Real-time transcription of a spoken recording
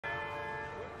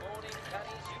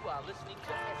Tunnies, you are listening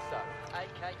to Esso,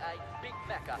 aka Big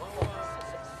Macca, on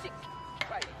Sick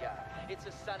Radio. It's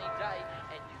a sunny day,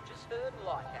 and you just heard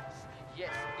Lighthouse.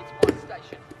 Yes, it's my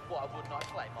station. Why wouldn't I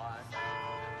play my own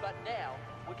tune? But now,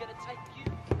 we're going to take you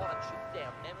on a trip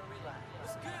down memory lane.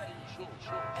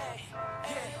 Sure.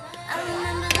 I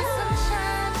remember the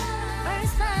sunshine,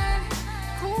 first time,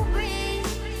 cool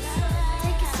breeze.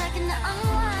 Take a second to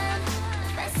unwind,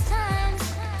 the best times,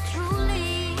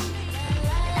 truly.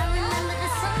 I remember the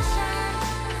sunshine,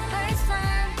 first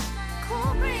time,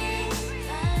 cool breeze.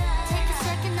 Take a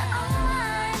second to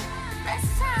unwind, the best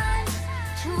times,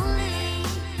 truly.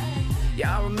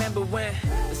 Yeah, I remember when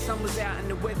the sun was out and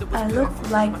the weather was I look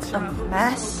like a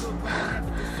mess,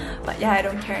 but yeah, I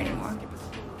don't care anymore.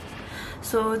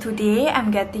 So today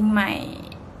I'm getting my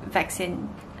vaccine,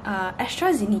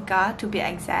 AstraZeneca to be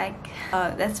exact.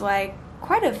 That's why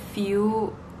quite a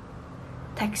few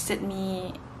texted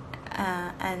me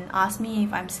and asked me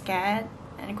if I'm scared,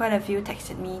 and quite a few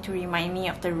texted me to remind me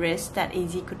of the risk that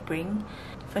AZ could bring.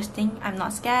 First thing, I'm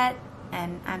not scared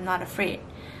and I'm not afraid.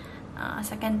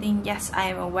 Second thing, yes, I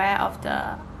am aware of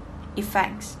the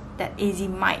effects that AZ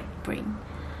might bring.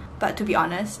 But to be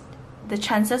honest, the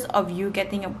chances of you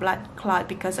getting a blood clot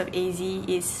because of AZ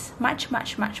is much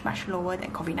lower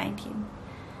than COVID-19.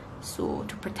 So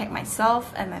to protect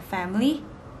myself and my family,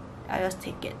 I just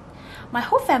take it. My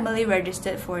whole family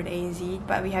registered for the AZ,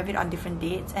 but we have it on different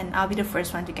dates, and I'll be the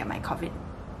first one to get my COVID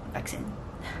vaccine.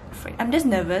 I'm just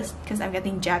nervous because I'm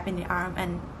getting jabbed in the arm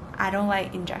and I don't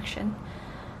like injection.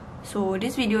 So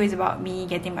this video is about me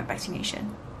getting my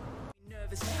vaccination.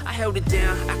 I held it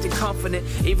down, acting confident,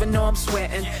 even though I'm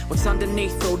sweating. What's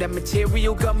underneath all that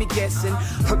material got me guessing,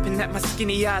 hoping that my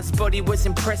skinny ass body was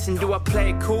impressing. Do I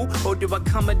play it cool, or do I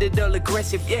come at it all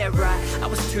aggressive? Yeah, right, I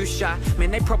was too shy,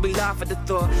 man, they probably laugh at the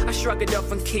thought. I shrug it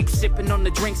off and keep sipping on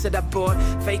the drinks that I bought.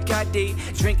 Fake ID,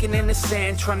 drinking in the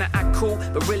sand, trying to act cool,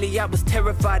 but really I was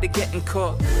terrified of getting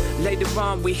caught. Later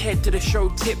on, we head to the show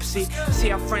tipsy. See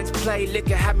our friends play,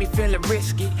 liquor had me feeling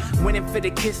risky. Winning for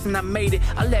the kiss and I made it,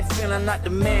 I left feeling like the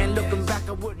man. Looking back,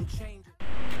 I wouldn't change.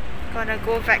 Gotta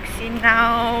go vaccine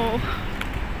now.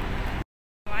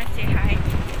 Want to say hi?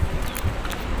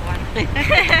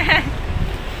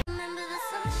 Remember the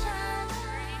sunshine,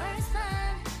 first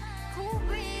time, cool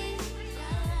breeze.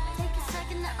 Take a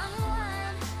second to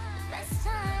unwind, the best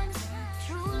times,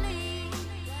 truly.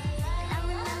 I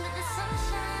remember the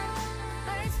sunshine,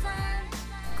 first time,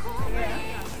 cool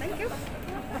breeze. Thank you.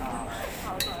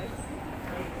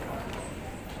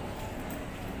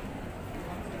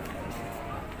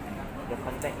 Your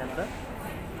contact number?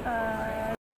 Uh,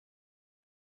 I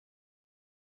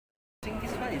think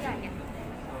this one is it?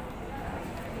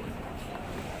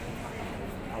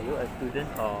 Are you a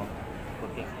student or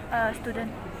working?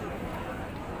 Student.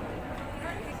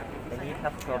 Any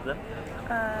health problem?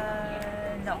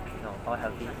 No. No, all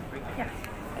healthy? Yeah.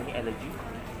 Any allergy?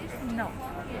 No.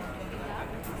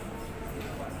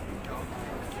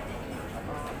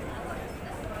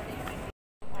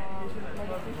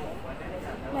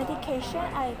 Medication,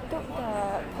 I took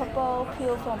the purple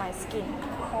pill for my skin.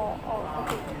 Oh,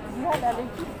 okay. You have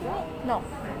allergy to it? No.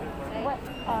 What?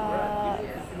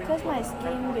 Because my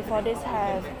skin before this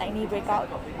have acne breakout,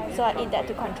 so I eat that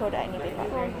to control the acne breakout.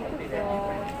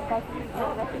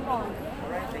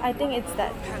 I think it's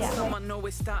that, yeah. Someone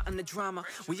always starting the drama.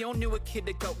 We all knew a kid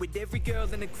that got with every girl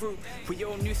in the group. We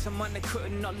all knew someone that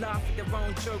couldn't not laugh at their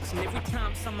own jokes, and every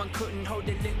time someone couldn't hold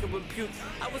their liquor and puke.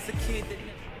 I was a kid that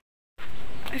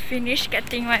I finished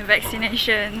getting my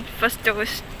vaccination. First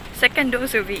dose. Second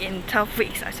dose will be in 12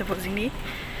 weeks, I supposedly.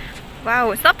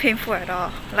 Wow, it's not painful at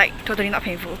all. Like, totally not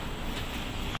painful.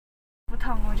 不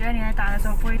痛，我觉得你来打的时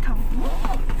候不会痛。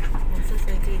我这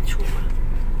边可以触吗？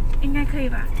应该可以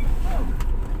吧？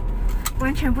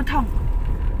完全不痛。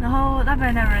然后那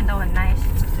边的人都很 nice。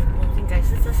应该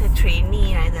是这些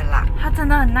trainee 来的啦。他真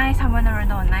的很 nice， 他们的人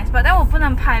都很 nice。但我不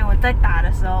能拍我在打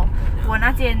的时候，我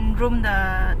那间 room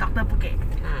的 doctor 不给。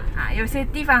有些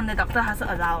地方的 doctor 他是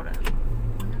allow 的。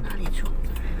我在哪里触？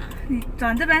你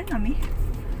转这边，妈咪。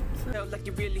 Felt like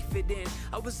it really fit in.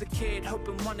 I was a kid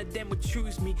hoping one of them would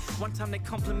choose me. One time they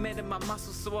complimented my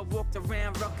muscles, so I walked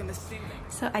around rocking the scene.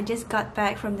 So I just got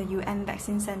back from the UN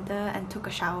vaccine center and took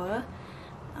a shower.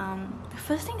 The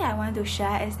first thing that I wanted to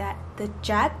share is that the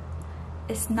jab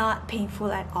is not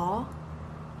painful at all.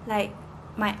 Like,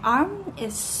 my arm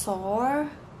is sore,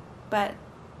 but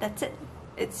that's it.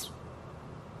 It's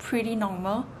pretty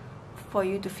normal for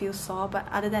you to feel sore, but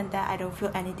other than that, I don't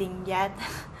feel anything yet.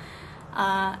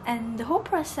 And the whole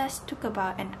process took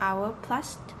about an hour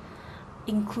plus,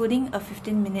 including a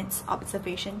 15 minutes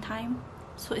observation time.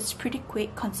 So it's pretty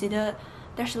quick considered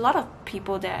There's a lot of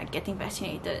people that are getting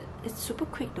vaccinated. It's super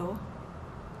quick though.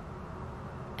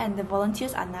 And the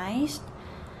volunteers are nice.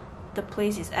 The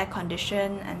place is air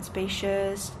conditioned and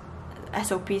spacious.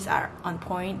 SOPs are on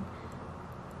point.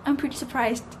 I'm pretty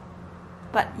surprised.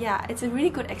 But yeah, it's a really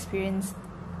good experience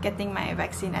getting my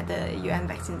vaccine at the UN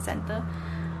Vaccine Center.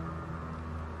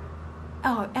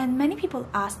 Oh, and many people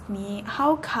asked me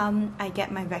how come I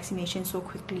get my vaccination so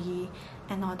quickly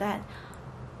and all that.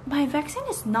 My vaccine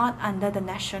is not under the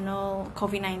National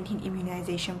COVID-19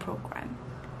 Immunization Program.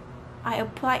 I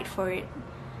applied for it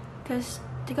because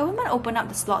the government opened up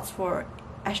the slots for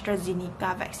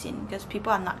AstraZeneca vaccine because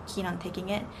people are not keen on taking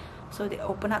it. So they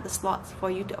open up the slots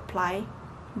for you to apply,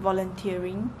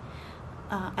 volunteering.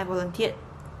 I volunteered,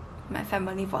 my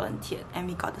family volunteered, and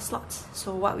we got the slots.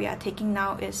 So what we are taking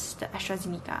now is the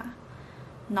AstraZeneca,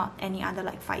 not any other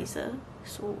like Pfizer.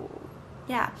 So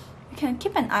yeah, you can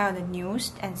keep an eye on the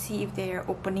news and see if they are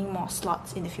opening more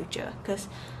slots in the future, because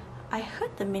I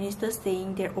heard the minister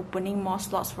saying they're opening more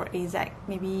slots for AZAC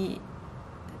maybe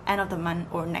end of the month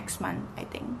or next month, I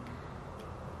think.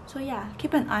 So yeah,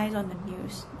 keep an eye on the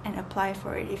news and apply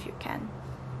for it if you can.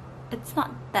 It's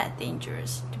not that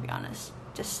dangerous, to be honest.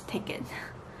 Just take it.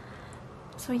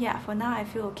 So yeah, for now I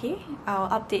feel okay. I'll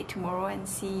update tomorrow and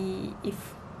see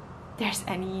if there's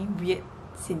any weird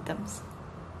symptoms.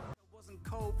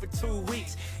 Cold for 2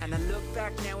 weeks, and I look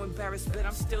back now embarrassed, but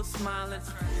I'm still smiling,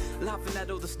 laughing at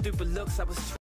all the stupid looks I was